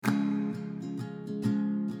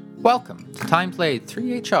Welcome to Time Played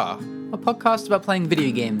 3HR, a podcast about playing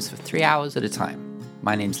video games for 3 hours at a time.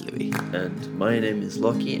 My name's Louis. And my name is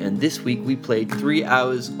Lockie, and this week we played 3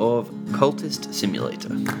 hours of Cultist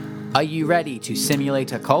Simulator. Are you ready to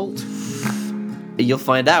simulate a cult? You'll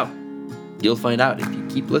find out. You'll find out if you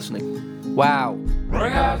keep listening. Wow. I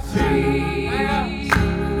got three more.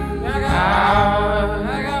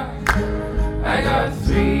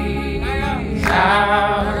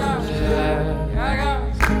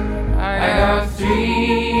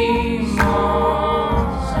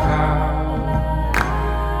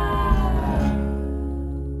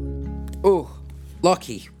 Oh,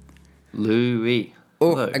 Lockie. Louis.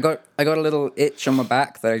 Oh, Hello. I got a little itch on my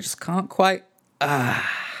back that I just can't quite.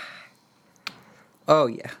 Oh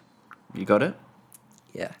yeah, You got it?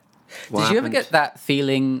 yeah. What Did you ever happened? get that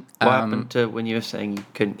feeling? What happened to when you were saying you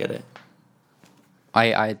couldn't get it?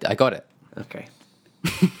 I got it. Okay.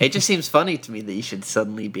 It just seems funny to me that you should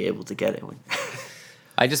suddenly be able to get it.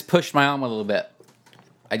 I just pushed my arm a little bit.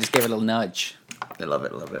 I just gave it a little nudge. I love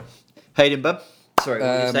it, How you doing, bub? Sorry, what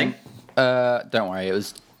were you saying? Don't worry, it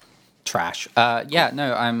was trash. Yeah,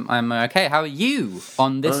 no, I'm okay. How are you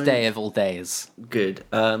on this day of all days? Good.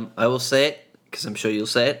 I will say it, because I'm sure you'll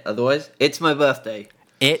say it, otherwise. It's my birthday.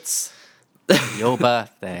 It's your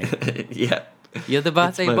birthday. Yeah. You're the It's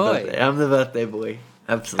birthday my boy. birthday. I'm the birthday boy.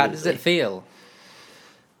 Absolutely. How does it feel?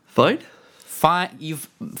 Fine? You've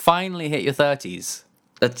finally hit your 30s.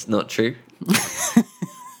 That's not true.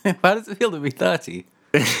 How does it feel to be 30?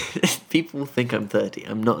 People think I'm 30.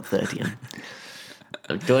 I'm not 30.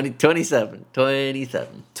 I'm 27.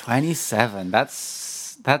 27. 27.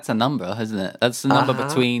 That's a number, isn't it? That's the number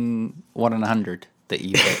between 1 and 100 that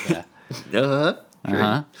you hit there. Uh-huh.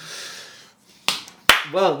 Uh-huh.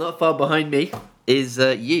 Well, not far behind me is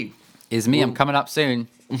you. Is me. I'm coming up soon.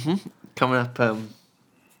 Coming up, coming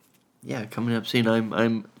up soon.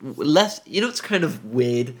 I'm less, it's kind of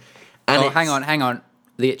weird. And Hang on.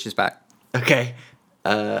 The itch is back. Okay.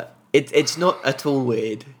 It's not at all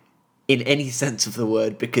weird in any sense of the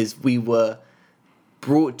word because we were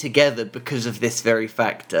brought together because of this very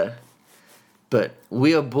factor. But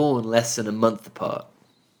we are born less than a month apart.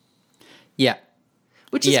 Yeah.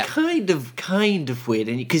 Which is Yeah. kind of weird.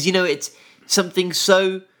 Because, it's something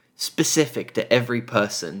so specific to every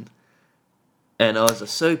person. And ours are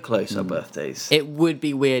so close, our birthdays. It would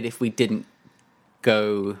be weird if we didn't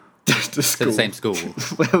go to to the same school.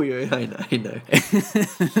 Where we were, I know.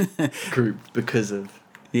 Group because of...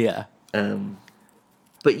 Yeah.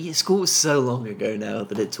 But yeah, school was so long ago now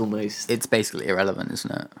that it's almost... It's basically irrelevant,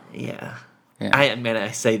 isn't it? Yeah. Yeah.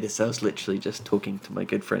 I say this, I was literally just talking to my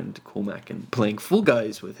good friend Cormac and playing Fall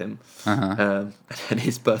Guys with him. And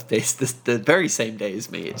his birthday's the very same day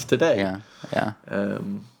as me. It's today. Yeah.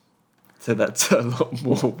 So that's a lot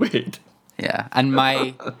more weird. Yeah. And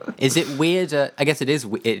is it weirder? I guess it is.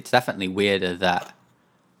 It's definitely weirder that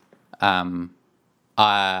my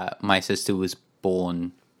sister was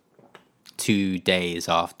born 2 days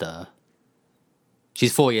after.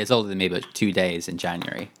 She's 4 years older than me, but 2 days in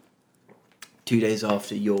January. 2 days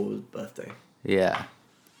after your birthday. Yeah.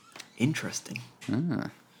 Interesting.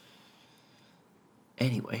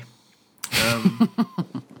 Anyway.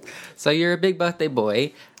 So you're a big birthday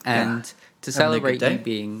boy, and to Having a good celebrate day. you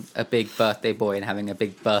being a big birthday boy and having a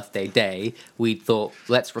big birthday day, we thought,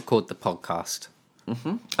 let's record the podcast.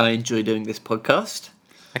 I enjoy doing this podcast.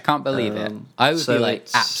 I can't believe it. I would so be like,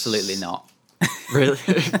 it's- absolutely not. Really?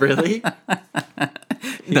 Really?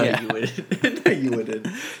 No, Yeah. you wouldn't. No, you wouldn't.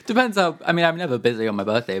 Depends how. I mean, I'm never busy on my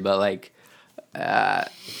birthday, but like, I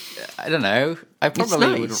don't know. I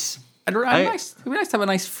probably would. nice. It'd be nice to have a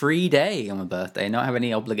nice free day on my birthday, not have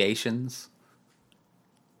any obligations.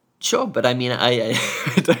 Sure, but I mean, I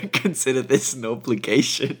don't consider this an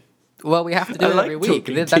obligation. Well, we have to do I it like every week.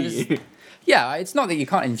 talking That to is- you. Yeah, it's not that you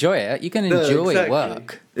can't enjoy it. You can enjoy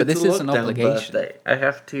work, but It's this a is an lockdown obligation. birthday. I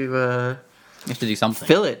have to You have to do something.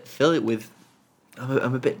 fill it with.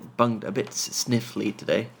 I'm a bit bunged, a bit sniffly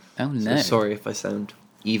today. Oh no! So sorry if I sound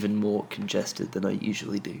even more congested than I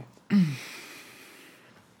usually do.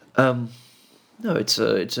 No, it's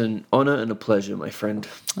an honor and a pleasure, my friend,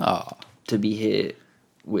 Oh, to be here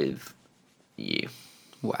with you.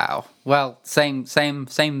 wow. Well, same. Thank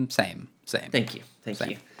you. Same.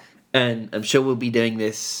 You. And I'm sure we'll be doing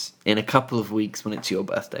this in a couple of weeks when it's your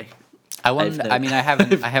birthday. I wonder. I mean, I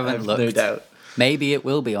haven't I've looked. no doubt. Maybe it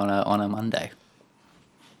will be on a Monday.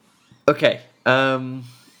 Okay.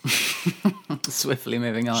 Swiftly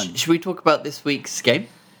moving on. Should we talk about this week's game?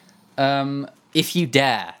 If you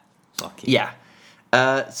dare, Lockie. Yeah.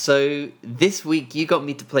 So this week you got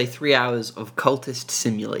me to play 3 hours of Cultist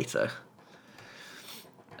Simulator.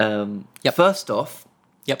 Yep. First off,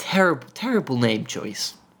 Yep. Terrible name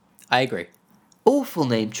choice. I agree. Awful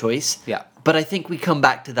name choice. Yeah. But I think we come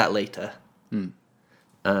back to that later.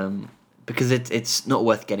 Because it's not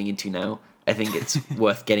worth getting into now. I think it's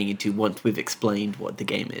worth getting into once we've explained what the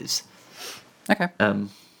game is. Okay.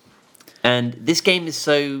 And this game is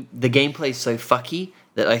the gameplay is so fucky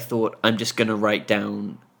that I thought I'm just going to write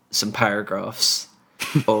down some paragraphs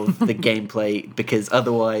of the gameplay, because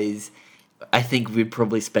otherwise I think we'd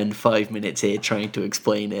probably spend 5 minutes here trying to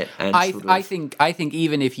explain it. And I think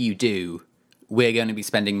even if you do, we're going to be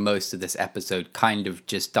spending most of this episode kind of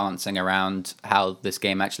just dancing around how this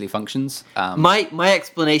game actually functions. My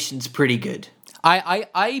explanation's pretty good.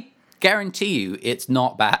 I guarantee you it's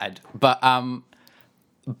not bad, but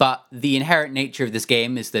the inherent nature of this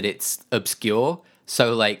game is that it's obscure.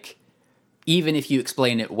 So like, even if you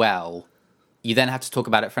explain it well, you then have to talk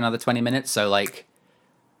about it for another 20 minutes. So like,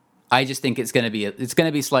 I just think it's going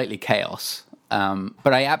to be slightly chaos.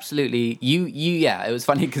 But I absolutely yeah. It was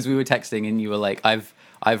funny because we were texting and you were like,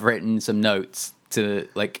 I've written some notes to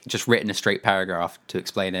like just written a straight paragraph to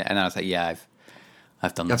explain it, and I was like, yeah,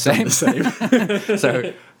 I've done the same.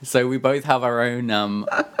 So we both have our own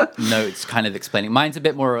notes kind of explaining. Mine's a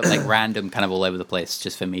bit more like random, kind of all over the place,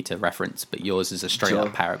 just for me to reference. But yours is a straight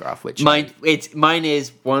up paragraph. Which mine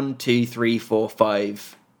is 1, 2, 3, 4,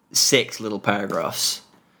 5, 6 little paragraphs.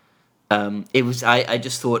 I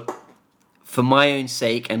just thought, for my own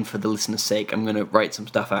sake and for the listener's sake, I'm going to write some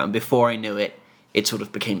stuff out. And before I knew it, it sort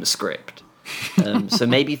of became a script. So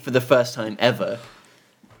maybe for the first time ever,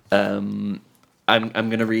 I'm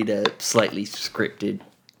going to read a slightly scripted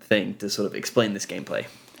thing to sort of explain this gameplay.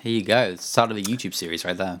 Here you go. It's start of a YouTube series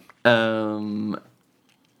right there. Yeah,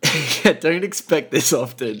 don't expect this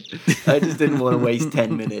often. I just didn't want to waste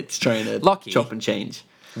 10 minutes trying to chop and change.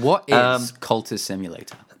 What is Cultist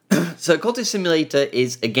Simulator? So Cultist Simulator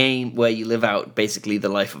is a game where you live out basically the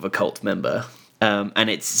life of a cult member. And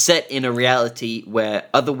it's set in a reality where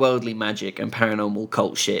otherworldly magic and paranormal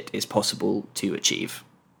cult shit is possible to achieve.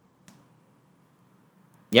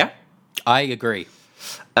 Yeah? I agree.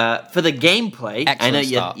 For the gameplay, Excellent I know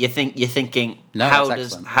start. you're thinking, No, how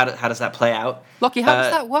it's does that play out? Lockie, how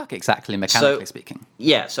does that work exactly, mechanically speaking?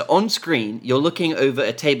 Yeah, so on screen, you're looking over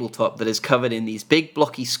a tabletop that is covered in these big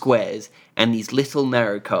blocky squares and these little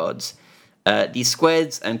narrow cards. These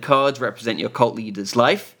squares and cards represent your cult leader's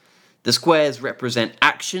life. The squares represent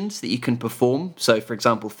actions that you can perform. So, for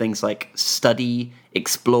example, things like study,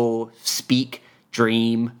 explore, speak,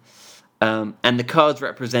 dream. And the cards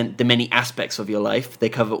represent the many aspects of your life. They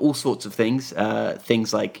cover all sorts of things.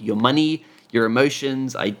 Things like your money, your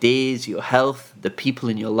emotions, ideas, your health, the people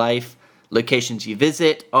in your life, locations you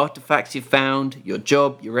visit, artifacts you found, your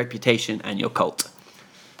job, your reputation, and your cult.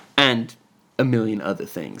 And a million other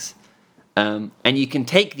things. And you can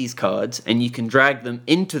take these cards and you can drag them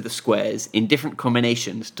into the squares in different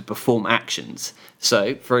combinations to perform actions.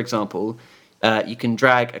 So, for example, you can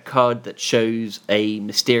drag a card that shows a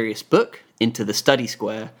mysterious book into the study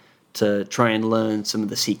square to try and learn some of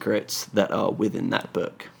the secrets that are within that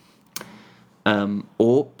book.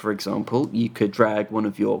 Or, for example, you could drag one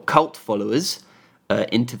of your cult followers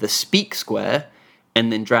into the speak square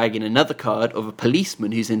and then drag in another card of a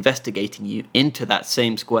policeman who's investigating you into that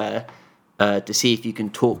same square to see if you can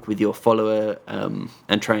talk with your follower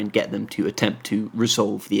and try and get them to attempt to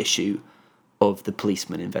resolve the issue of the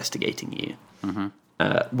policeman investigating you.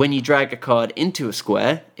 Mm-hmm. When you drag a card into a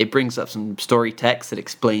square, it brings up some story text that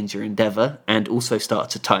explains your endeavor and also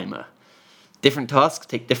starts a timer. Different tasks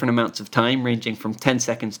take different amounts of time, ranging from 10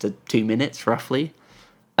 seconds to 2 minutes, roughly.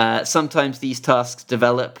 Sometimes these tasks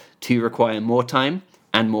develop to require more time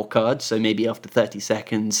and more cards, so maybe after 30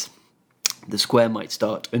 seconds, the square might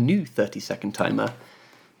start a new 30-second timer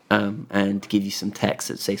and give you some text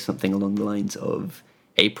that says something along the lines of,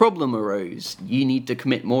 a problem arose, you need to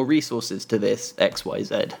commit more resources to this,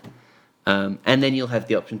 XYZ. And then you'll have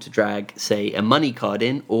the option to drag, say, a money card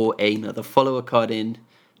in or another follower card in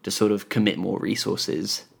to sort of commit more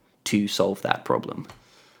resources to solve that problem.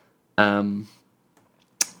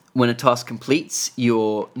 When a task completes,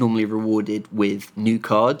 you're normally rewarded with new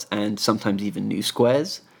cards and sometimes even new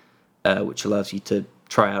squares, which allows you to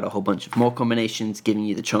try out a whole bunch of more combinations, giving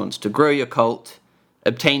you the chance to grow your cult,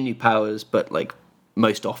 obtain new powers, but like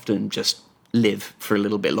most often just live for a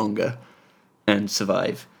little bit longer and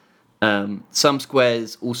survive. Some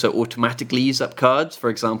squares also automatically use up cards. For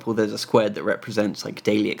example, there's a square that represents like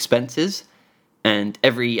daily expenses, and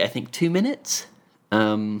every, I think, 2 minutes,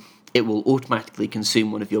 it will automatically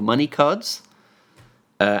consume one of your money cards.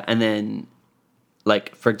 And then,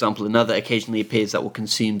 like, for example, another occasionally appears that will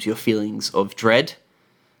consume your feelings of dread,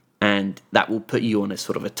 and that will put you on a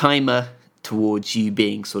sort of a timer towards you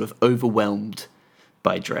being sort of overwhelmed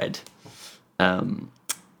by dread.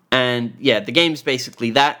 And yeah, the game's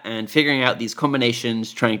basically that, and figuring out these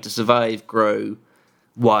combinations, trying to survive, grow,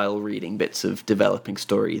 while reading bits of developing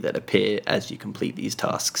story that appear as you complete these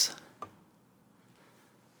tasks.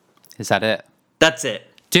 Is that it? That's it.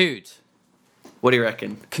 Dude, What do you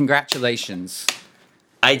reckon? congratulations.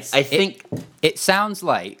 I think... It sounds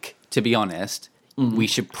like, to be honest, we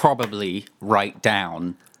should probably write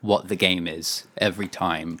down what the game is every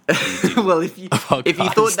time. well, if you thought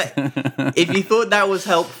that was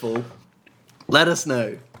helpful, let us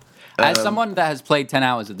know. As someone that has played 10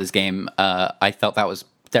 hours of this game, I felt that was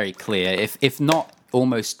very clear. If not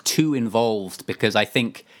almost too involved, because I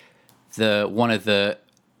think one of the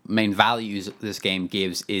main values this game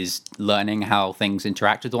gives is learning how things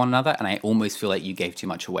interact with one another, and I almost feel like you gave too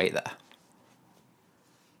much away there.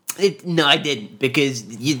 No, I didn't, because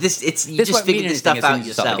you just figured this stuff out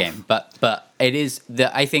yourself. But it is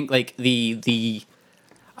I think like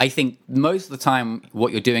I think most of the time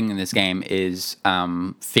what you're doing in this game is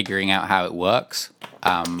figuring out how it works.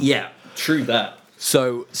 Yeah, true that.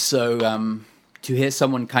 So to hear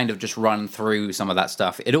someone kind of just run through some of that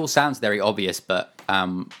stuff, it all sounds very obvious, but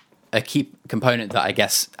a key component that I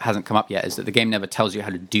guess hasn't come up yet is that the game never tells you how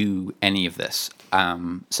to do any of this.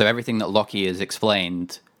 So everything that Lockie has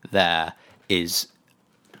explained there is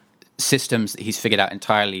systems that he's figured out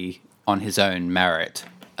entirely on his own merit,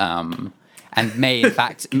 and may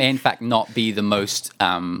in fact not be the most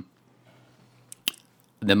what's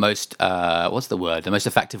the word? The most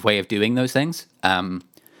effective way of doing those things. I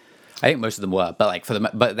think most of them were,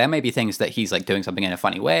 but there may be things that he's like doing something in a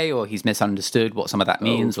funny way, or he's misunderstood what some of that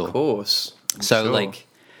means. Of course. So sure. like,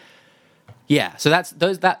 yeah. So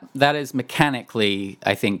that is mechanically,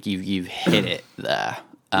 I think you've hit it there.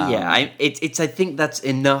 I think that's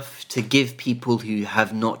enough to give people who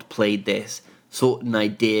have not played this sort of an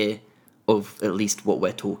idea of at least what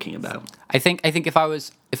we're talking about. I think if I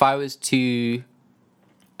was to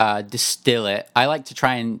distill it, I like to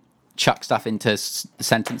try and chuck stuff into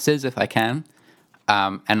sentences if I can.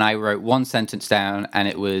 And I wrote one sentence down, and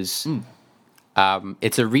it was,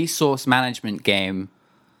 it's a resource management game,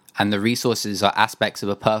 and the resources are aspects of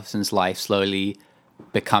a person's life slowly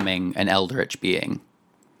becoming an eldritch being.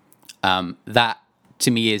 That to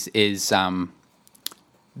me is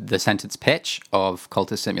the sentence pitch of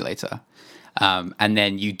Cultist Simulator. And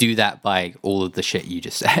then you do that by all of the shit you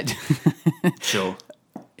just said. Sure.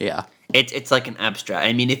 Yeah. It's like an abstract.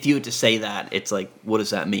 I mean, if you were to say that, it's like, what does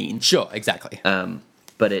that mean? Sure, exactly.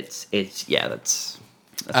 But it's that's what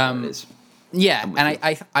it is. Yeah, and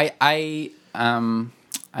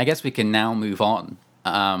I guess we can now move on.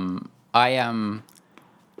 I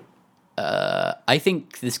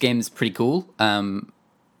think this game is pretty cool.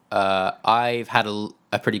 I've had a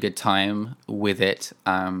pretty good time with it.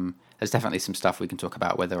 There's definitely some stuff we can talk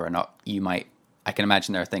about, whether or not you might. I can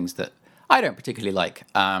imagine there are things that I don't particularly like,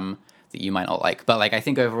 that you might not like. But like, I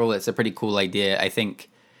think overall it's a pretty cool idea. I think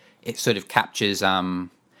it sort of captures,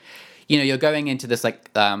 you're going into this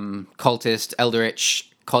like cultist,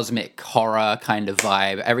 eldritch, cosmic horror kind of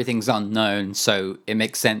vibe. Everything's unknown, so it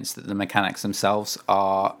makes sense that the mechanics themselves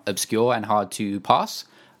are obscure and hard to pass.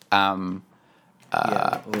 Oh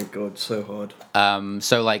my god, so hard.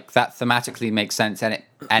 So like that thematically makes sense, and it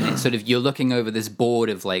sort of, you're looking over this board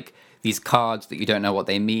of like these cards that you don't know what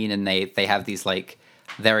they mean, and they have these like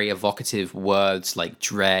very evocative words like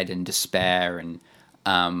dread and despair and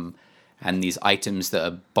these items that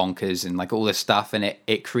are bonkers and like all this stuff, and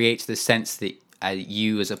it creates this sense that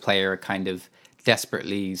you as a player are kind of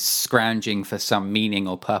desperately scrounging for some meaning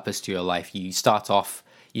or purpose to your life. You start off,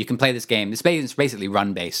 you can play this game. It's basically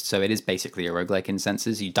run-based, so it is basically a roguelike in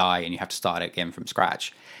senses. You die and you have to start again from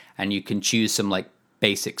scratch. And you can choose some like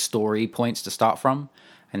basic story points to start from.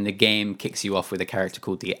 And the game kicks you off with a character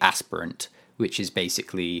called the Aspirant, which is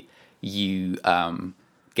basically you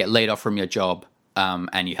get laid off from your job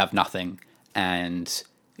and you have nothing. And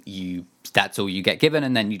that's all you get given,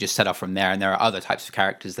 and then you just set off from there. And there are other types of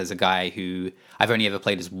characters. There's a guy who I've only ever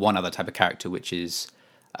played as one other type of character, which is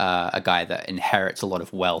a guy that inherits a lot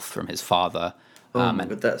of wealth from his father.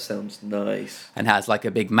 But that sounds nice. And has like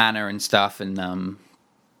a big manor and stuff, and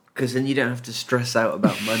because then you don't have to stress out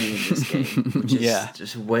about money in this game, which is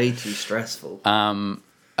just way too stressful. But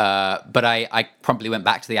I promptly went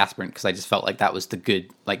back to the Aspirant because I just felt like that was the good,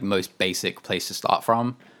 like most basic place to start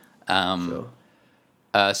from. Sure.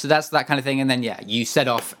 So that's that kind of thing. And then, you set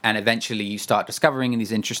off and eventually you start discovering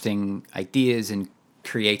these interesting ideas and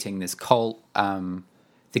creating this cult.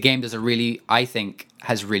 The game does is really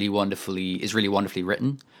wonderfully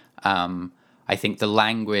written. I think the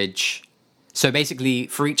language So basically,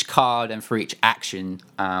 for each card and for each action,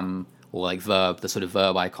 or like verb, the sort of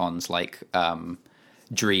verb icons like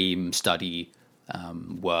dream, study,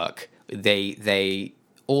 work, they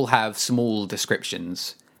all have small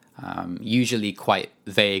descriptions, usually quite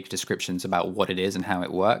vague descriptions about what it is and how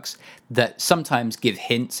it works, that sometimes give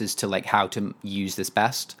hints as to like how to use this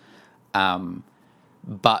best.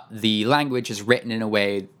 But the language is written in a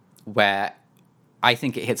way where I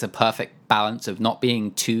think it hits a perfect balance of not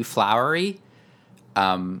being too flowery,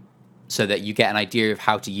 so that you get an idea of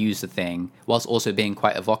how to use the thing, whilst also being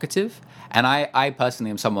quite evocative. And I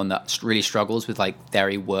personally am someone that really struggles with like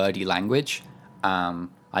very wordy language.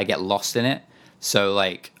 I get lost in it. So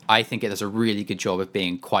like I think it does a really good job of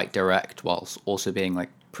being quite direct whilst also being like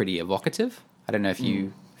pretty evocative. I don't know if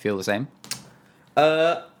you feel the same.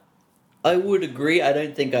 I would agree. I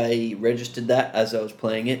don't think I registered that as I was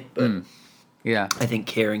playing it, but Yeah. I think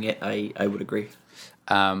hearing it, I would agree.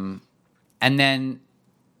 And then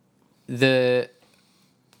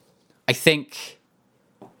I think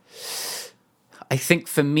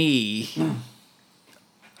for me,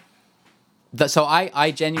 so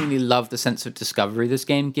I genuinely love the sense of discovery this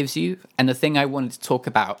game gives you. And the thing I wanted to talk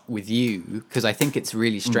about with you, because I think it's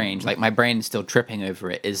really strange, like my brain is still tripping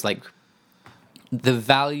over it, is like the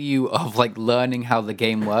value of like learning how the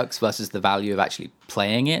game works versus the value of actually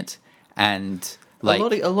playing it. And like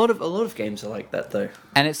a lot of games are like that though.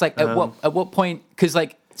 and it's like at what point, because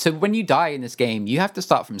like, so when you die in this game you have to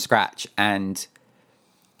start from scratch, and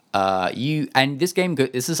this game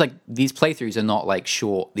this is like, these playthroughs are not like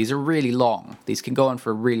short, these are really long, these can go on for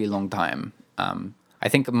a really long time. I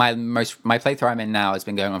think my playthrough I'm in now has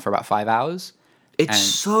been going on for about 5 hours. It's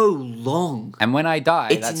so long. And when I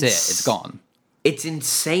die, that's it, it's gone. It's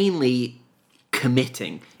insanely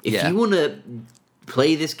committing. If Yeah. you want to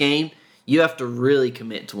play this game, you have to really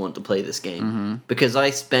commit to want to play this game. Because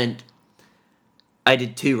I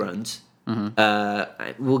did 2 runs.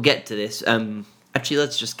 We'll get to this. Actually,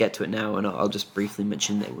 let's just get to it now, and I'll just briefly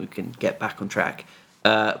mention that we can get back on track.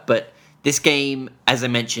 But this game, as I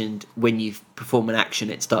mentioned, when you perform an action,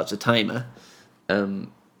 it starts a timer.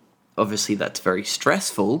 Obviously, that's very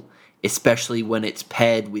stressful, especially when it's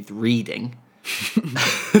paired with reading.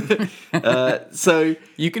 So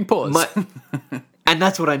You can pause. and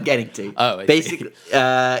that's what I'm getting to. Oh, I see. Basically,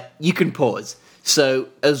 you can pause. So,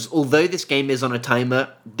 although this game is on a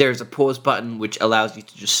timer, there's a pause button which allows you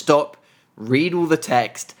to just stop, read all the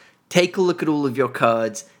text, take a look at all of your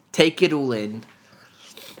cards, take it all in.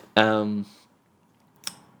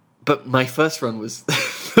 But my first run was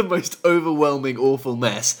the most overwhelming, awful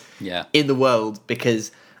mess in the world,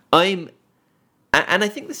 because and I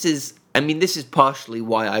think this is partially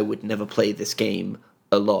why I would never play this game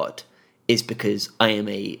a lot, is because I am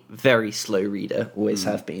a very slow reader, always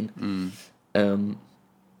have been.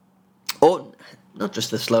 Or not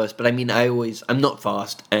just the slowest, but I mean, I'm not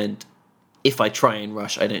fast, and if I try and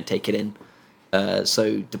rush, I don't take it in.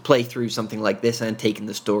 So to play through something like this and taking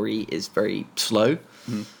the story is very slow.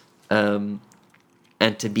 And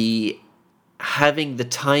to be having the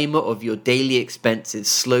timer of your daily expenses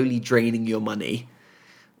slowly draining your money,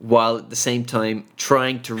 while at the same time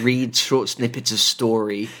trying to read short snippets of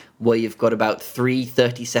story where you've got about 3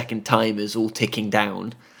 30-second timers all ticking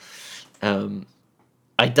down.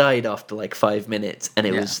 I died after like 5 minutes, and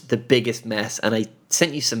it was the biggest mess. And I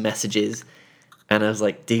sent you some messages, and I was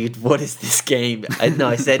like, dude, what is this game?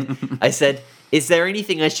 I said, is there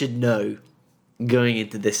anything I should know going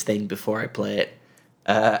into this thing before I play it?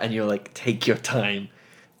 And you're like, take your time.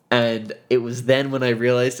 And it was then when I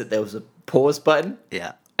realized that there was a pause button.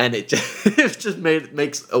 Yeah. And it just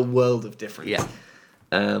makes a world of difference. Yeah.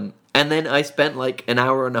 And then I spent like an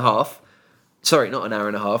hour and a half. Sorry, not an hour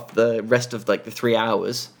and a half. The rest of like the 3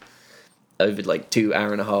 hours over like 2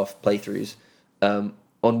 hour-and-a-half playthroughs on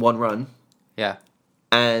one run. Yeah.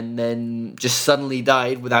 And then just suddenly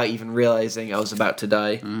died without even realizing I was about to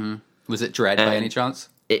die. Mm-hmm. Was it Dread by any chance?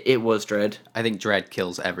 It was Dread. I think Dread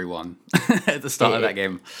kills everyone at the start of that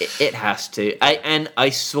game. It has to. I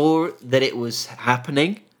saw that it was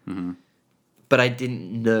happening, but I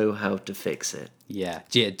didn't know how to fix it. Yeah.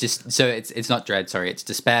 Just so it's not Dread. Sorry, it's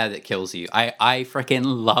Despair that kills you. I freaking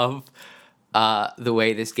love the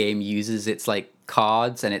way this game uses its like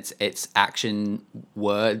cards and its action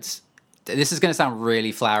words. This is going to sound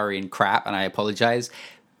really flowery and crap, and I apologize,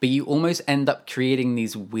 but you almost end up creating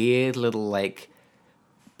these weird little like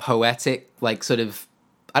poetic, like sort of,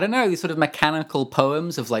 I don't know, these sort of mechanical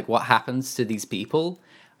poems of like what happens to these people.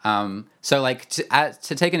 So like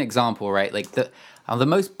to take an example, right? Like the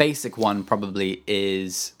most basic one probably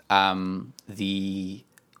is the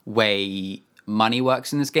way money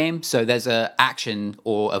works in this game. So there's a action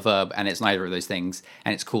or a verb, and it's neither of those things,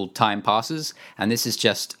 and it's called time passes. And this is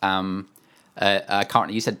just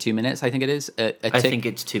currently, you said 2 minutes, I think it is. I think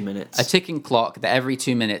it's 2 minutes. A ticking clock that every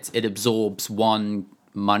 2 minutes it absorbs one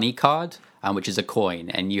money card, which is a coin,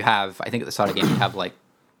 and you have, I think at the start of the game you have like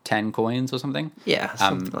 10 coins or something. Yeah,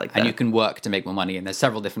 something like that. And you can work to make more money, and there's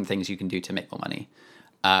several different things you can do to make more money.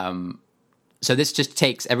 So this just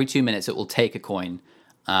takes, every 2 minutes it will take a coin,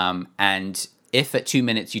 and if at 2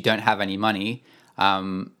 minutes you don't have any money,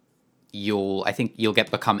 you'll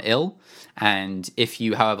become ill, and if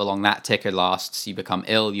you, however long that ticker lasts, you become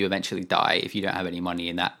ill, you eventually die if you don't have any money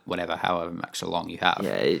in that however much long you have.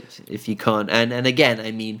 Yeah, if you can't, and again,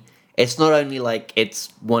 I mean, it's not only like it's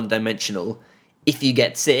one dimensional. If you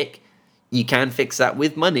get sick, you can fix that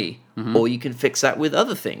with money, or you can fix that with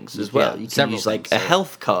other things as well. Yeah, you can use like things, a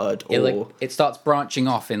health card, or it starts branching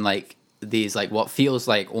off in like these like what feels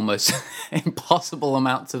like almost impossible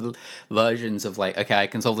amounts of versions of like, okay, I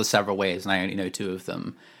can solve this several ways, and I only know 2 of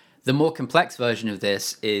them. The more complex version of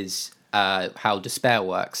this is how despair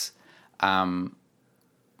works,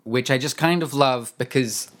 which I just kind of love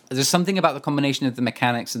because there's something about the combination of the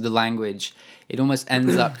mechanics of the language. It almost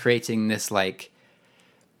ends up creating this like,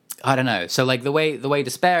 I don't know. So like the way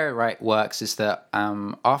despair works is that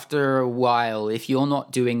after a while, if you're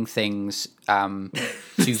not doing things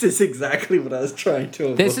this is exactly what I was trying to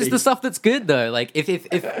avoid. This is the stuff that's good though. Like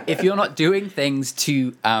if you're not doing things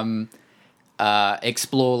to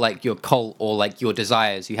explore like your cult or like your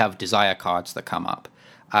desires, you have desire cards that come up.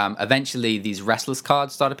 Eventually, these restless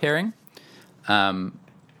cards start appearing.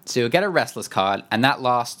 So you'll get a restless card, and that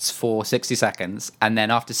lasts for 60 seconds. And then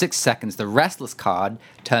after 60 seconds, the restless card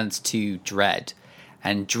turns to dread.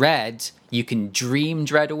 And dread, you can dream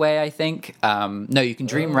dread away, I think. No, you can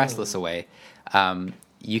dream restless away.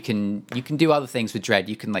 You can do other things with dread.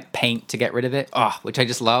 You can like paint to get rid of it, which I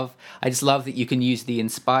just love. I just love that you can use the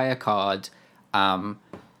inspire card,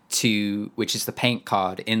 which is the paint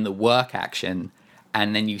card, in the work action.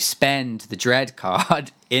 And then you spend the dread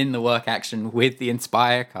card in the work action with the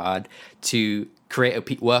inspire card to create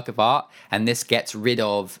a work of art, and this gets rid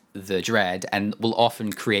of the dread and will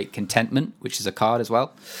often create contentment, which is a card as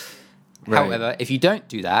well. Right. However, if you don't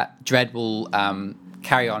do that, dread will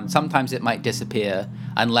carry on. Sometimes it might disappear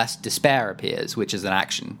unless despair appears, which is an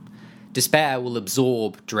action. Despair will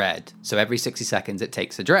absorb dread, so every 60 seconds it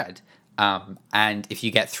takes a dread. And if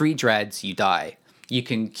you get 3 dreads, you die. You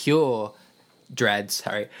can cure dreads.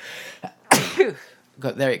 Sorry.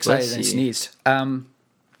 Got very excited and sneezed.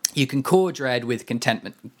 You can cure dread with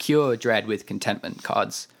contentment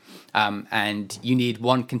cards. And you need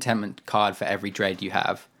 1 contentment card for every dread you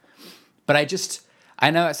have. But I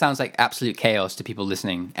know it sounds like absolute chaos to people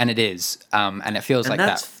listening, and it is. And it feels like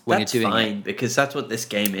that when you're doing it. That's fine, because that's what this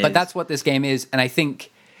game is. But that's what this game is, and I think,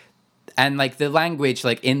 and like the language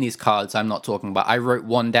like in these cards I'm not talking about. I wrote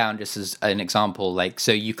one down just as an example. Like,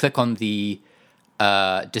 so you click on the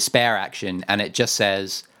despair action, and it just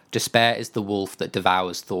says, despair is the wolf that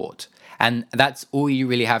devours thought. And that's all you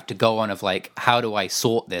really have to go on of like, how do I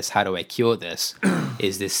sort this? How do I cure this?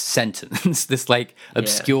 Is this sentence, this like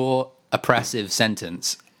obscure, oppressive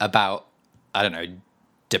sentence about, I don't know,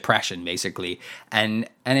 depression basically. And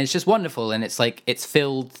it's just wonderful. And it's like, it's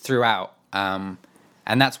filled throughout. And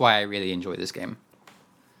that's why I really enjoy this game.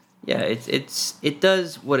 Yeah, it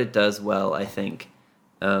does what it does well, I think.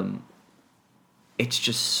 It's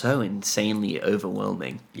just so insanely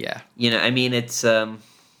overwhelming. Yeah. You know, I mean, it's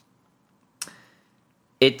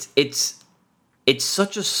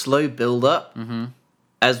such a slow build up,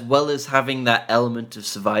 as well as having that element of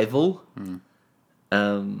survival,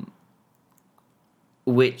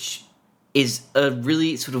 which is a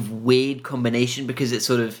really sort of weird combination because it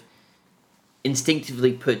sort of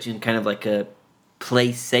instinctively puts you in kind of like a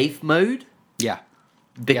play safe mode. Yeah.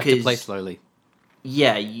 Because you have to play slowly.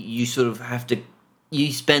 Yeah, you sort of have to.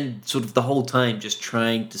 You spend sort of the whole time just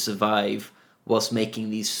trying to survive whilst making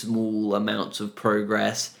these small amounts of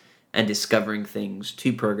progress and discovering things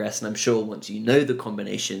to progress. And I'm sure once you know the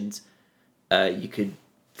combinations, you could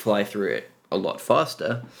fly through it a lot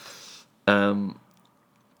faster. But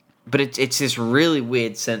it's this really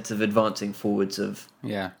weird sense of advancing forwards of,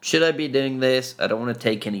 should I be doing this? I don't want to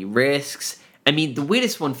take any risks. I mean, the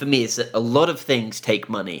weirdest one for me is that a lot of things take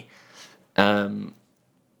money.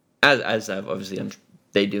 As obviously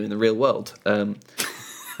they do in the real world.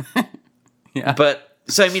 Yeah. But,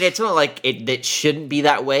 so I mean, it's not like it shouldn't be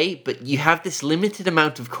that way, but you have this limited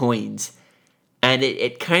amount of coins, and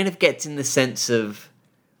it kind of gets in the sense of,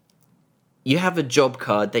 you have a job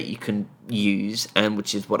card that you can use, and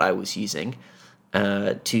which is what I was using,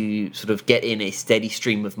 to sort of get in a steady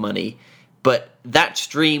stream of money, but that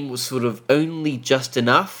stream was sort of only just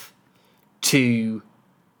enough to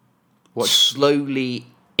slowly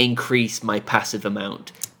increase my passive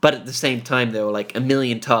amount. But at the same time, there were like a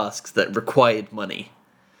million tasks that required money.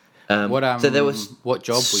 So there was. What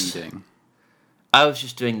job were you doing? I was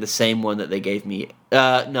just doing the same one that they gave me.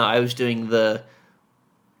 No, I was doing the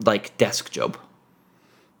like desk job.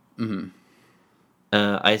 Mm-hmm.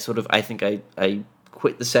 I think I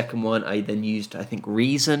quit the second one. I then used, I think,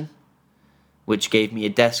 Reason, which gave me a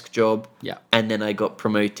desk job. Yeah. And then I got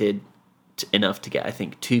promoted enough to get, I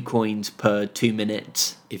think, 2 coins per 2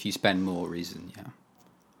 minutes. If you spend more Reason, yeah.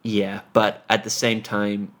 Yeah, but at the same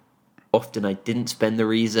time, often I didn't spend the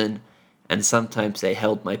Reason, and sometimes they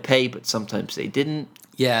held my pay, but sometimes they didn't.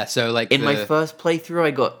 Yeah, so like in my first playthrough,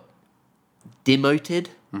 I got demoted.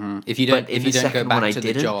 Mm-hmm. If you don't go back to the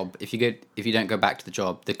didn't. job, if you don't go back to the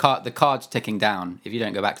job, the card's ticking down. If you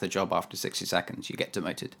don't go back to the job after 60 seconds, you get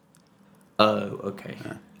demoted. Oh, okay.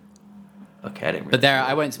 Okay, I didn't. But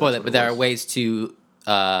I won't spoil it. But there are ways to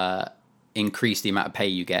increase the amount of pay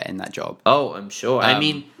you get in that job. Oh, I'm sure. I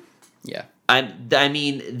mean, yeah. I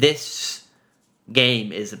mean, this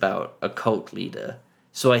game is about a cult leader,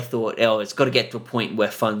 so I thought, it's got to get to a point where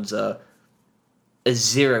funds are a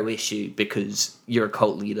zero issue because you're a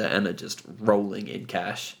cult leader and are just rolling in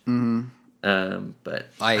cash. Mm-hmm. But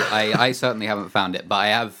I certainly haven't found it, but I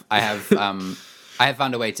have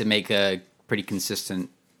found a way to make a pretty consistent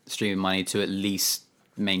stream of money to at least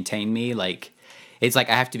maintain me. Like, it's like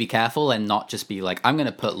I have to be careful and not just be like, I'm going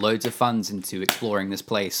to put loads of funds into exploring this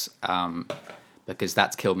place, because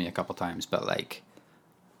that's killed me a couple times. But like,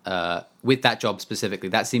 with that job specifically,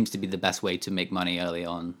 that seems to be the best way to make money early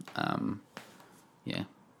on. Yeah.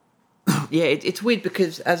 Yeah, it's weird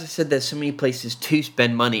because, as I said, there's so many places to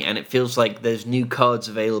spend money, and it feels like there's new cards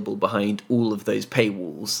available behind all of those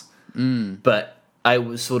paywalls. But I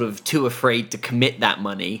was sort of too afraid to commit that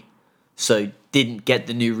money, so didn't get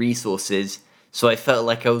the new resources. So I felt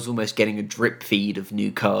like I was almost getting a drip feed of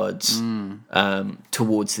new cards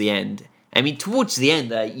towards the end. I mean, towards the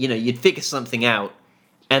end, you'd figure something out,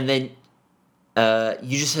 and then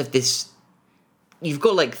you just have this. You've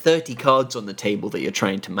got like 30 cards on the table that you're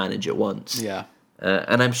trying to manage at once. Yeah.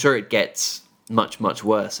 And I'm sure it gets much, much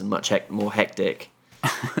worse and much more hectic.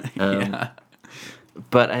 Yeah.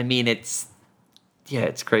 But I mean, it's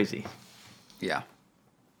crazy. Yeah.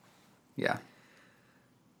 Yeah.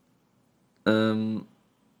 I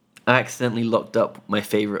accidentally locked up my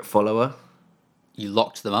favorite follower. You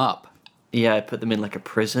locked them up? Yeah, I put them in like a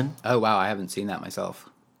prison. Oh, wow. I haven't seen that myself.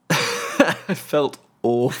 I felt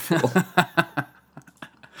awful.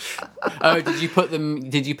 Oh, did you put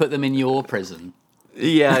them in your prison?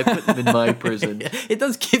 Yeah, I put them in my prison. It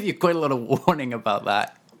does give you quite a lot of warning about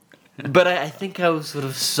that. But I think I was sort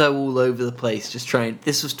of so all over the place, just trying.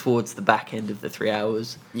 This was towards the back end of the 3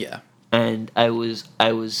 hours. Yeah. And I was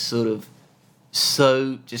sort of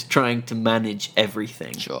so just trying to manage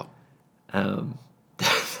everything. Sure. I'm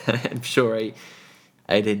sure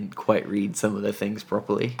I didn't quite read some of the things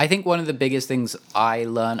properly. I think one of the biggest things I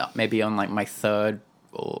learned maybe on like my third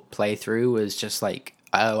or playthrough was just like,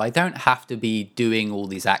 I don't have to be doing all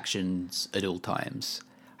these actions at all times.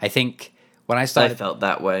 I think when I felt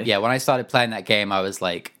that way. Yeah, when I started playing that game, I was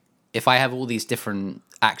like, if I have all these different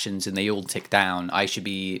actions and they all tick down, I should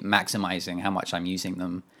be maximizing how much I'm using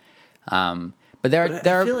them. But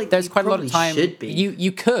there's quite a lot of time. Should be.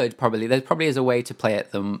 You could probably, there probably is a way to play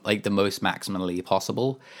it the most maximally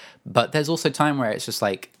possible. But there's also time where it's just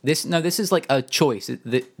like this is like a choice.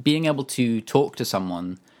 Being able to talk to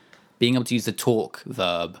someone, being able to use the talk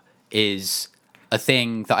verb is a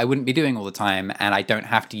thing that I wouldn't be doing all the time, and I don't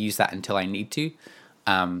have to use that until I need to.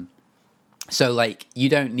 So like, you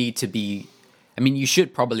don't need to be. I mean, you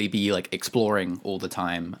should probably be like exploring all the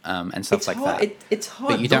time and stuff like that. It's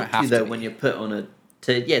hard, but you don't have to though when you're put on a.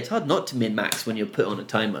 It's hard not to min max when you're put on a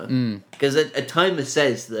timer because a timer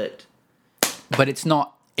says that. But it's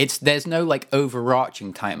not. There's no like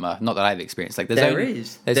overarching timer. Not that I've experienced. Like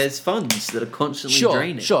there's funds that are constantly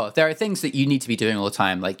draining. Sure. There are things that you need to be doing all the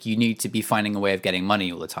time. Like you need to be finding a way of getting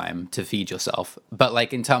money all the time to feed yourself. But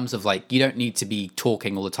like in terms of like, you don't need to be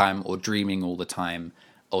talking all the time or dreaming all the time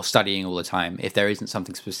or studying all the time if there isn't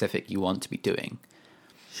something specific you want to be doing.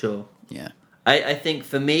 Sure. Yeah. I think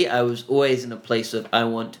for me, I was always in a place of I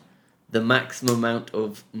want the maximum amount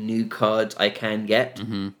of new cards I can get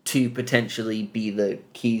to potentially be the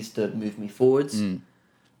keys to move me forwards. So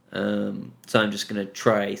I'm just going to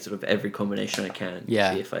try sort of every combination I can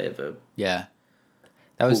to see if I ever... Yeah.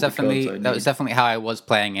 That was definitely how I was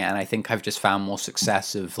playing it, and I think I've just found more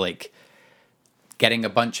success of like getting a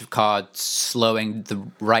bunch of cards, slowing the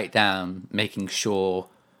right down, making sure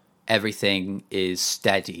everything is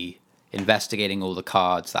steady, investigating all the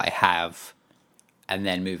cards that I have, and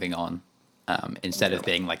then moving on. Instead of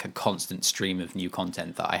being like a constant stream of new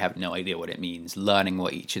content that I have no idea what it means, learning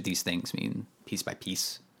what each of these things mean piece by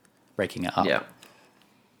piece, breaking it up. Yeah.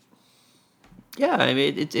 Yeah, I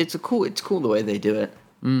mean it's cool the way they do it.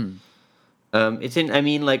 I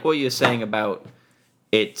mean, like what you're saying about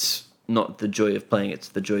it's not the joy of playing, it's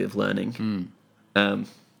the joy of learning.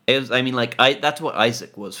 It was, I mean, like that's what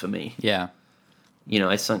Isaac was for me. Yeah. You know,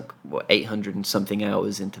 I sunk 800 and something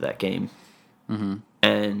hours into that game,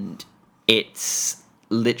 and it's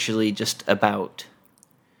literally just about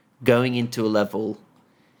going into a level,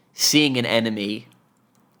 seeing an enemy,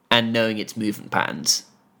 and knowing its movement patterns,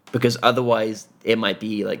 because otherwise it might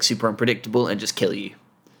be like super unpredictable and just kill you.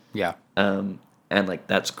 Yeah. And like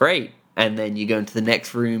that's great. And then you go into the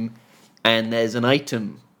next room, and there's an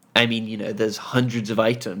item. I mean, you know, there's hundreds of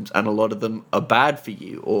items, and a lot of them are bad for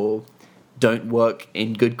you or don't work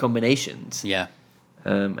in good combinations. Yeah.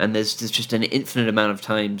 And there's just an infinite amount of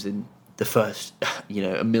times in the first, you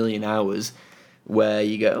know, 1,000,000 hours where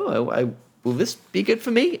you go, oh, will this be good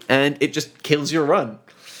for me? And it just kills your run.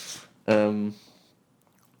 And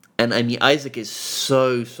I mean, Isaac is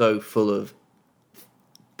so full of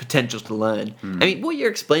potential to learn. I mean, what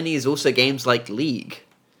you're explaining is also games like League.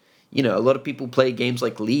 You know, a lot of people play games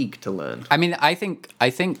like League to learn. I mean, I think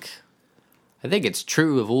it's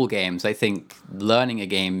true of all games. I think learning a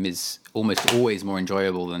game is almost always more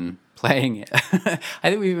enjoyable than playing it. I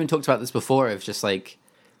think we've even talked about this before, of just like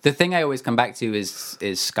the thing I always come back to is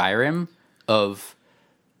Skyrim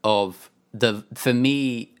for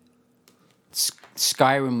me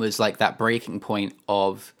Skyrim was like that breaking point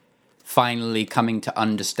of finally coming to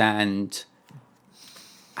understand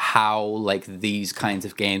how like these kinds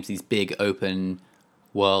of games, these big open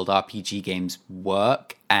world RPG games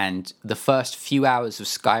work. And the first few hours of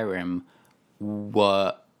Skyrim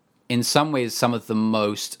were in some ways some of the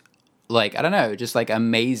most, like, I don't know, just like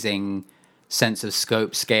amazing sense of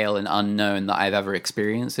scope, scale, and unknown that I've ever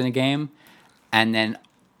experienced in a game. And then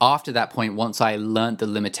after that point, once I learned the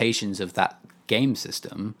limitations of that game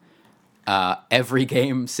system, every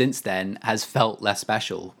game since then has felt less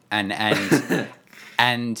special.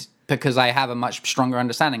 And because I have a much stronger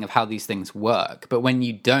understanding of how these things work. But when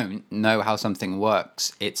you don't know how something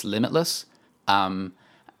works, it's limitless.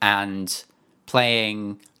 And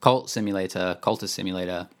playing Cultist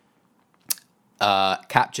Simulator,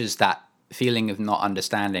 captures that feeling of not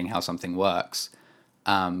understanding how something works.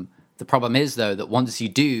 The problem is, though, that once you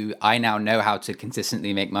do, I now know how to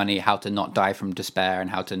consistently make money, how to not die from despair, and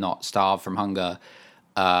how to not starve from hunger.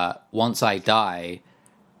 Once I die,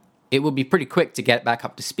 it will be pretty quick to get back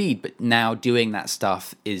up to speed, but now doing that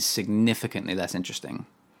stuff is significantly less interesting.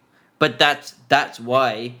 But that's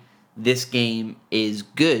why this game is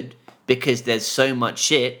good, because there's so much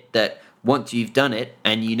shit that once you've done it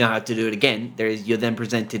and you know how to do it again, you're then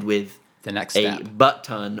presented with The next step. a butt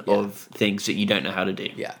ton of things that you don't know how to do.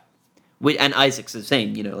 Yeah. And Isaac's the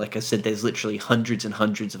same, you know, like I said, there's literally hundreds and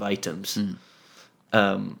hundreds of items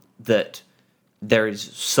that there is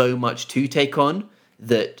so much to take on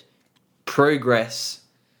that progress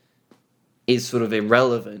is sort of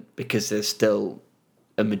irrelevant because there's still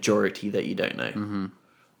a majority that you don't know.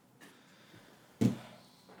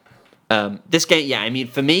 This game, yeah, I mean,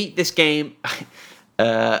 for me, this game,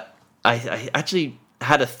 I actually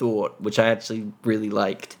had a thought which I actually really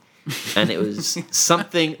liked, and it was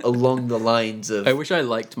something along the lines of... I wish I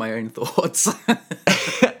liked my own thoughts.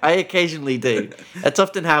 I occasionally do. That's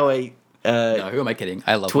often how I... No, who am I kidding?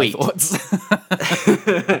 I love tweet. my thoughts.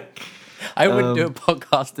 I wouldn't do a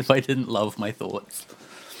podcast if I didn't love my thoughts.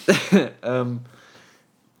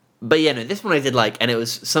 But yeah, no, this one I did like, and it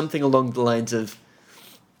was something along the lines of,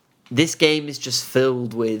 this game is just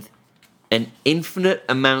filled with an infinite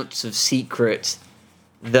amounts of secrets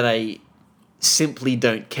that I simply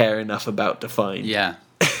don't care enough about to find. Yeah.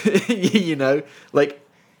 You know, like,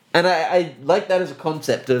 and I like that as a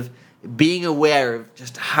concept of being aware of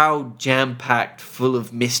just how jam-packed full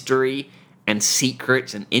of mystery and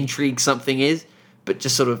secrets and intrigue something is, but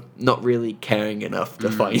just sort of not really caring enough to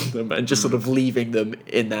find them, and just sort of leaving them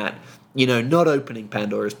in that, you know, not opening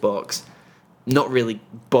Pandora's box, not really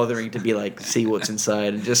bothering to be like, see what's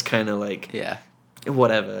inside, and just kind of like, Yeah.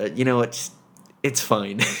 whatever, you know, it's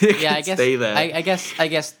fine. Yeah, I guess Stay there. I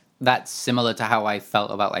guess that's similar to how I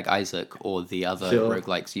felt about like Isaac or the other Sure.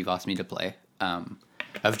 roguelikes you've asked me to play.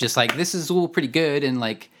 Of just like, this is all pretty good and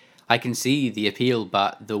like I can see the appeal,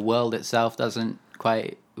 but the world itself doesn't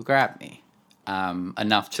quite grab me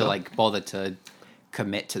enough to like bother to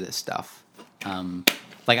commit to this stuff.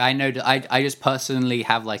 Like I know I just personally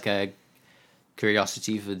have like a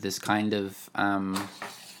curiosity for this kind of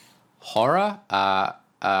horror,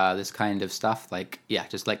 this kind of stuff. Like, yeah,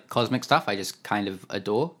 just like cosmic stuff. I just kind of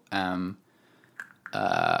adore.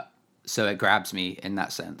 So it grabs me in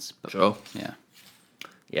that sense. But, Sure. Yeah.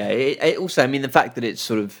 Yeah, it also, I mean, the fact that it's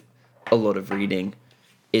sort of a lot of reading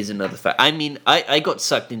is another fact. I mean, I got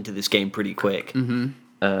sucked into this game pretty quick.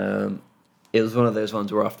 Mm-hmm. It was one of those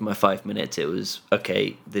ones where after my 5 minutes, it was,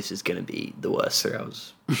 okay, this is going to be the worst 3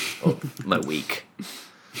 hours of my week.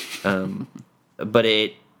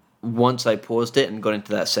 But once I paused it and got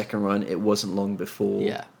into that second run, it wasn't long before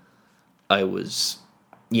Yeah. I was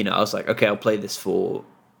like, okay, I'll play this for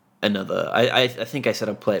another. I think I said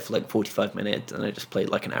I'd play it for like 45 minutes, and I just played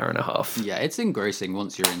like an hour and a half. Yeah, it's engrossing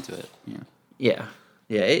once you're into it. Yeah.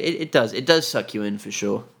 Yeah, it does suck you in for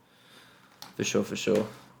sure. For sure.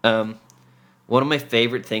 One of my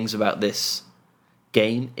favorite things about this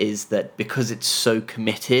game is that because it's so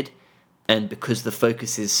committed, and because the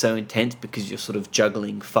focus is so intense, because you're sort of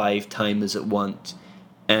juggling 5 timers at once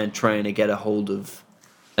and trying to get a hold of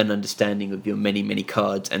an understanding of your many, many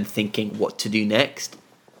cards and thinking what to do next.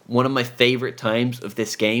 One of my favorite times of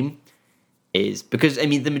this game is because, I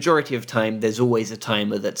mean, the majority of time, there's always a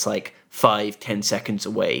timer that's like 5-10 seconds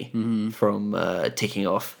away from ticking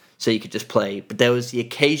off, so you could just play. But there was the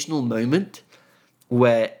occasional moment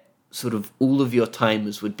where sort of all of your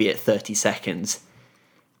timers would be at 30 seconds.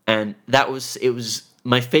 And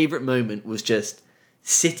my favorite moment was just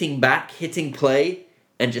sitting back, hitting play,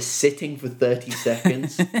 and just sitting for 30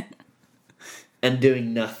 seconds and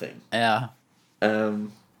doing nothing. Yeah.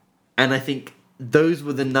 And I think those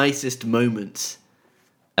were the nicest moments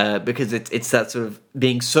because it's that sort of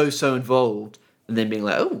being so involved and then being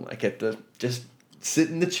like, oh, I get to just sit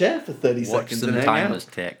in the chair for 30 Watch seconds some and hang timers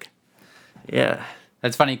out. tick. Yeah.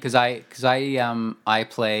 That's funny because I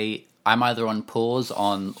play. I'm either on pause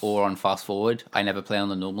or on fast forward. I never play on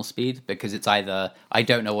the normal speed because it's either I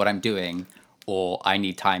don't know what I'm doing or I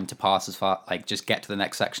need time to pass as far, like just get to the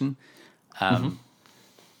next section.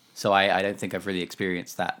 So I don't think I've really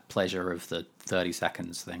experienced that pleasure of the 30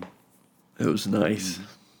 seconds thing. It was nice.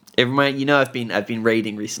 It I've been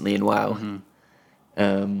raiding recently in WoW,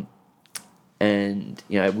 and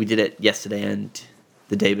we did it yesterday and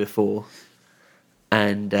the day before,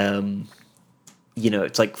 and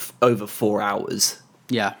it's like over 4 hours.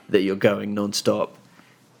 Yeah. That you're going non-stop,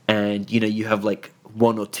 and you have like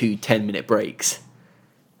 1 or 2 10-minute breaks,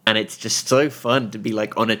 and it's just so fun to be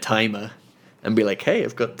like on a timer and be like, hey,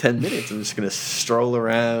 I've got 10 minutes, I'm just gonna stroll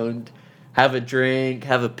around, have a drink,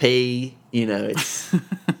 have a pee. It's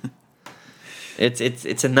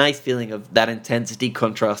it's a nice feeling of that intensity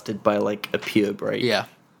contrasted by like a pure break. Yeah.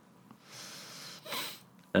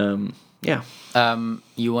 Yeah.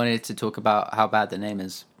 You wanted to talk about how bad the name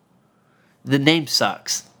is. The name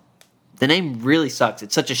sucks. The name really sucks.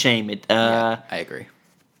 It's such a shame. Yeah, I agree.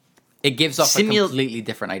 It gives off a completely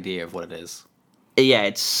different idea of what it is. Yeah,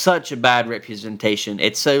 it's such a bad representation.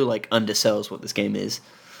 It so like undersells what this game is.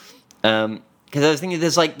 Because I was thinking,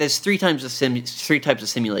 there's three types of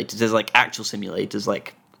simulators. There's like actual simulators,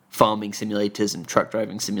 like farming simulators and truck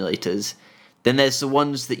driving simulators. Then there's the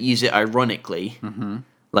ones that use it ironically,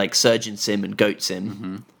 like Surgeon Sim and Goat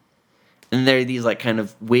Sim. And there are these like kind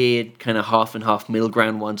of weird, kind of half and half middle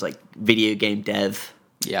ground ones, like video game dev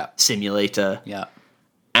simulator. Yeah.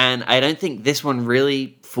 And I don't think this one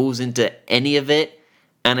really falls into any of it.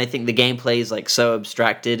 And I think the gameplay is like so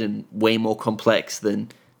abstracted and way more complex than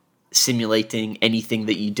simulating anything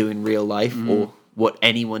that you do in real life or what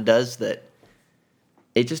anyone does, that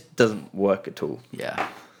it just doesn't work at all. Yeah.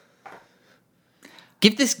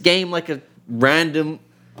 Give this game like a random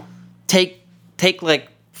take like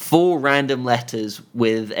 4 random letters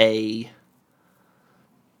with a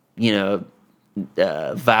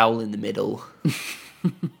vowel in the middle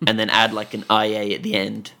and then add like an IA at the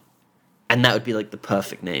end, and that would be like the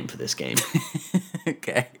perfect name for this game.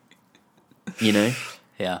 Okay.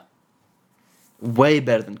 Yeah. Way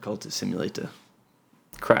better than Cultist Simulator.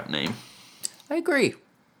 Crap name. I agree.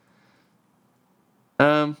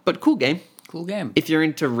 But cool game. Cool game. If you're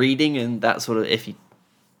into reading and that sort of, if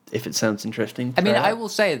it sounds interesting. I mean, I will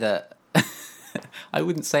say that I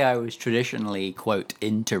wouldn't say I was traditionally, quote,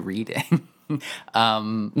 into reading.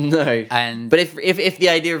 No. But if the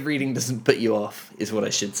idea of reading doesn't put you off, is what I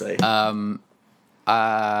should say. I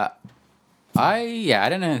don't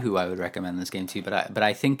know who I would recommend this game to, but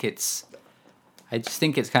I think I just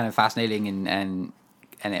think it's kind of fascinating and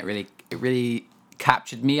it really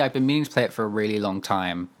captured me. I've been meaning to play it for a really long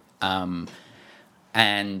time, and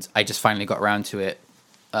I just finally got around to it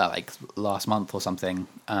like last month or something.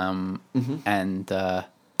 And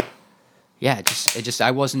yeah, it just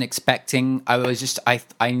I wasn't expecting. I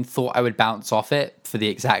thought I would bounce off it for the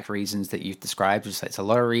exact reasons that you've described. Just it's a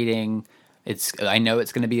lot of reading. I know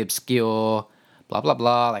it's going to be obscure. Blah blah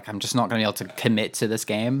blah. Like I'm just not going to be able to commit to this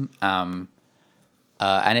game. And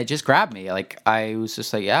it just grabbed me. Like I was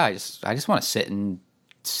just like, yeah, I just want to sit and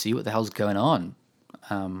see what the hell's going on.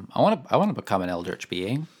 I want to become an eldritch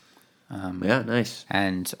being. Yeah, nice.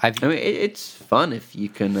 And I mean, it's fun if you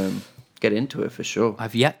can get into it for sure.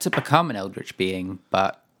 I've yet to become an eldritch being,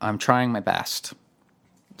 but I'm trying my best.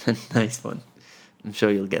 Nice one. I'm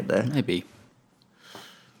sure you'll get there. Maybe.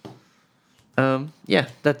 Yeah,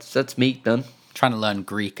 that's me done. Trying to learn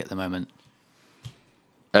Greek at the moment.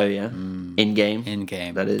 Oh yeah, in game. In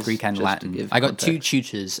game. That is Greek and just to Latin. give I got two context.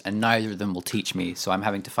 tutors, and neither of them will teach me, so I'm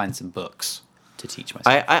having to find some books to teach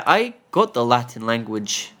myself. I got the Latin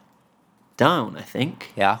language down, I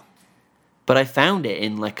think, Yeah. but I found it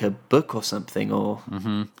in like a book or something. Or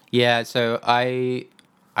Yeah, so I've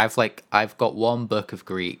got one book of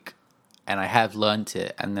Greek and I have learnt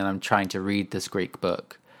it, and then I'm trying to read this Greek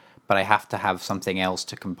book, but I have to have something else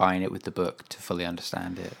to combine it with the book to fully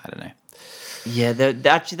understand it. I don't know. yeah,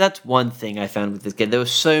 actually that's one thing I found with this game. There were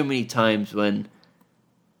so many times when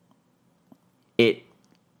it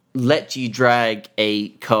lets you drag a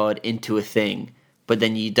card into a thing, but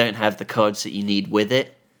then you don't have the cards that you need with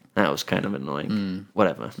it. That was kind of annoying.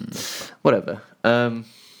 Whatever. I'm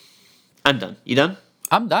done. You done?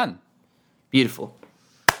 I'm done. Beautiful.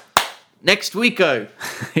 Next weeko.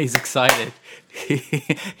 He's excited.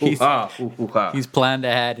 He's planned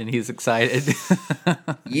ahead and he's excited.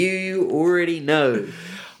 You already know.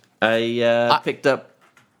 I picked up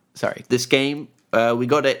Sorry. this game. We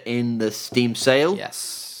got it in the Steam sale.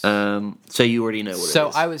 Yes. So you already know what it is.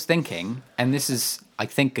 So I was thinking, and this is, I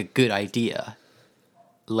think, a good idea.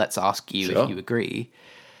 Let's ask you Sure. if you agree.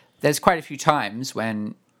 There's quite a few times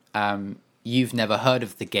when you've never heard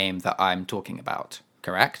of the game that I'm talking about,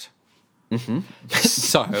 correct? Mm-hmm.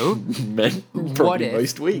 So,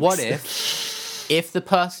 what if the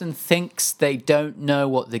person thinks they don't know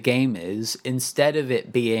what the game is, instead of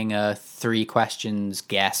it being a 3 questions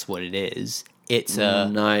guess what it is, it's a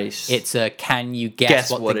nice. It's a can you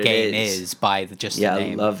guess what the it game is. is by just Yeah, the I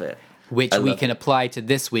name. love it. Which I we love can it. apply to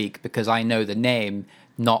this week because I know the name,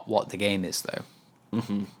 not what the game is, though.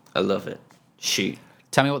 I love it. Shoot.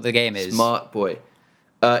 Tell me what the game is. Smart boy.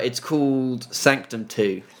 It's called Sanctum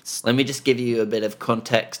 2. Let me just give you a bit of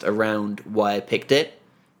context around why I picked it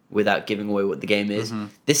without giving away what the game is.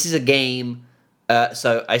 This is a game.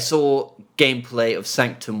 So I saw gameplay of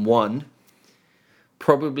Sanctum 1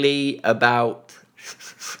 probably about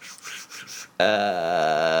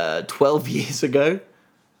 12 years ago.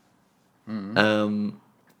 And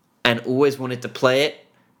always wanted to play it.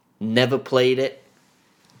 Never played it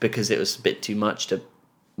because it was a bit too much to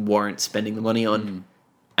warrant spending the money on.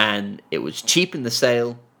 And it was cheap in the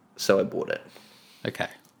sale, so I bought it. Okay.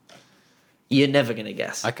 You're never going to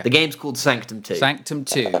guess. Okay. The game's called Sanctum 2. Sanctum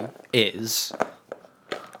 2 is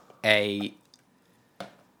a...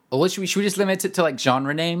 Or should we just limit it to like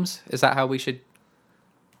genre names? Is that how we should...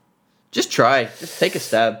 Just try. Just take a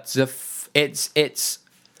stab. It's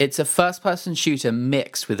a first-person shooter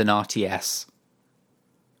mixed with an RTS.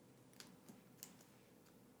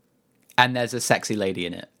 And there's a sexy lady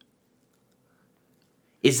in it.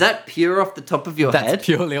 Is that pure off the top of your That's head?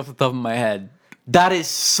 purely off the top of my head. That is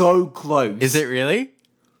so close. Is it really?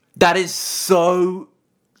 That is so...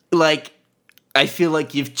 Like, I feel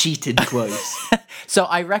like you've cheated close. So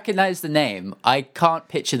I recognize the name. I can't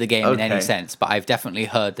picture the game in any Okay. sense, but I've definitely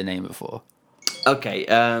heard the name before. Okay,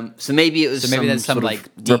 so maybe it was there's some sort like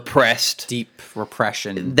of deep- repressed... Deep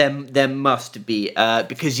repression. There must be,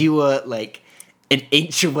 because you were like an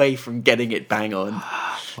inch away from getting it bang on.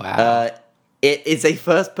 Wow. It is a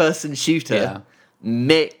first-person shooter Yeah.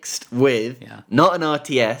 mixed with Yeah. not an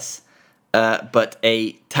RTS, but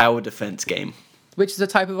a tower defense game. Which is a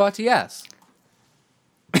type of RTS.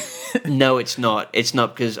 No, it's not. It's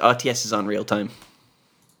not because RTSs aren't real time.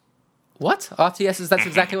 What? RTS that's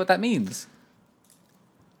exactly what that means.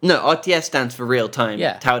 No, RTS stands for real time.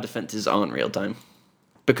 Yeah. Tower defenses aren't real time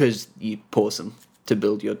because you pause them to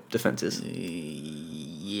build your defenses.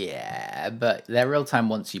 Yeah, but they're real time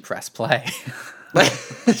once you press play.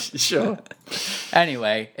 Sure.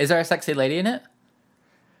 Anyway, is there a sexy lady in it?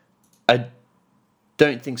 I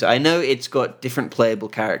don't think so. I know it's got different playable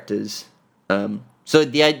characters. So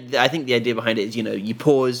I think the idea behind it is, you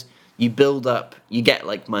pause, you build up, you get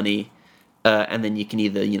like money, and then you can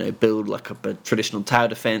either build like a traditional tower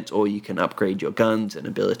defense, or you can upgrade your guns and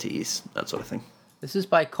abilities, that sort of thing. This is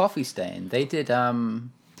by Coffee Stain. They did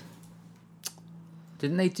didn't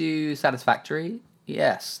they do Satisfactory?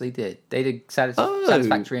 Yes, they did. They did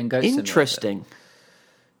Satisfactory and Goat Simulator. Interesting.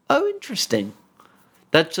 Oh, interesting.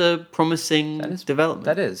 That's a promising development.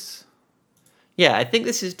 That is. Yeah, I think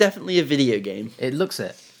this is definitely a video game. It looks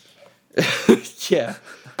it. Yeah.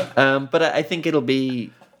 But I think it'll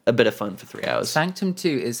be a bit of fun for 3 hours. Sanctum 2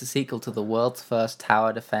 is the sequel to the world's first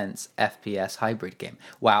tower defense FPS hybrid game.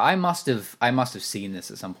 Wow, I must have seen this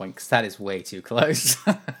at some point because that is way too close.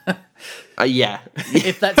 Yeah.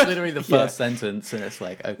 If that's literally the first sentence, and it's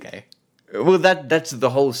like, okay. Well, that's the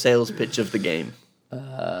whole sales pitch of the game.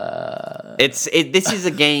 This is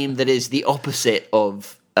a game that is the opposite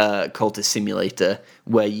of Cultist Simulator,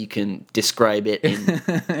 where you can describe it in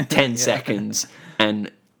 10 seconds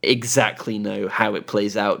and exactly know how it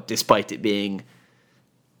plays out, despite it being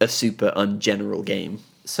a super ungeneral game.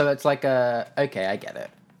 So it's like okay, I get it.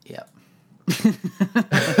 Yep.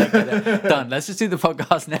 I get it. Done. Let's just do the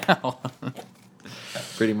podcast now.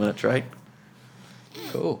 Pretty much, right?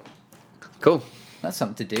 Cool. Cool. That's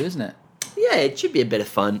something to do, isn't it? Yeah, it should be a bit of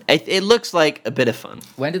fun. It looks like a bit of fun.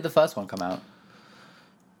 When did the first one come out?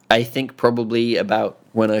 I think probably about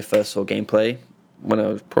when I first saw gameplay, when I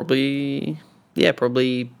was probably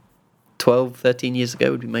 12, 13 years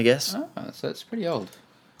ago would be my guess. Oh, so it's pretty old.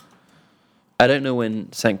 I don't know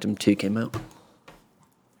when Sanctum 2 came out.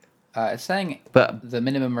 It's saying But the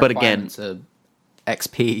minimum but again- requirements are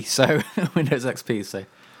XP, so Windows XP, so...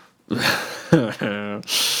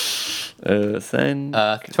 Then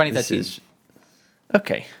 2013. this is-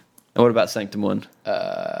 Okay. And what about Sanctum 1?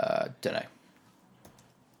 Don't know.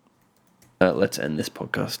 Let's end this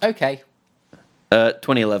podcast. Okay.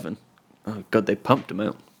 2011. Oh, God, they pumped them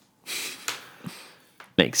out.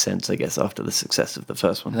 Makes sense, I guess, after the success of the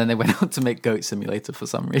first one. And then they went on to make Goat Simulator for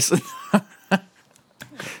some reason.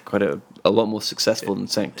 Quite a lot more successful than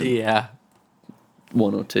Sanctum Yeah.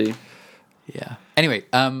 1 or 2. Yeah. Anyway,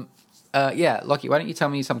 yeah, Lockie, why don't you tell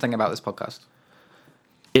me something about this podcast?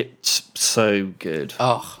 It's so good.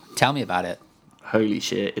 Oh, tell me about it. Holy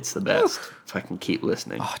shit, it's the best. If I can keep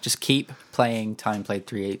listening. Oh, just keep playing Time Played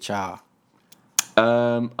 3HR.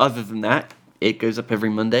 Other than that, it goes up every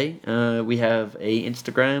Monday. We have a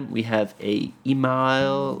Instagram, we have a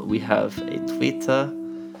email, we have a Twitter.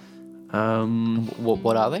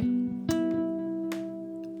 What are they?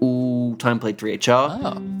 All Time Played 3HR.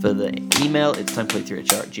 Oh. For the email, it's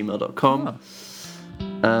timeplayed3hr@gmail.com.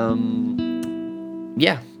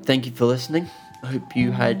 Yeah, thank you for listening. I hope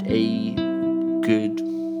you had a good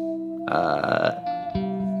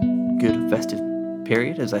festive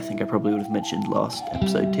period, as I think I probably would have mentioned last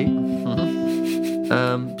episode too.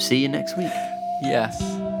 See you next week. Yes.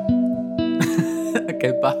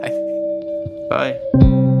 Okay, bye. Bye.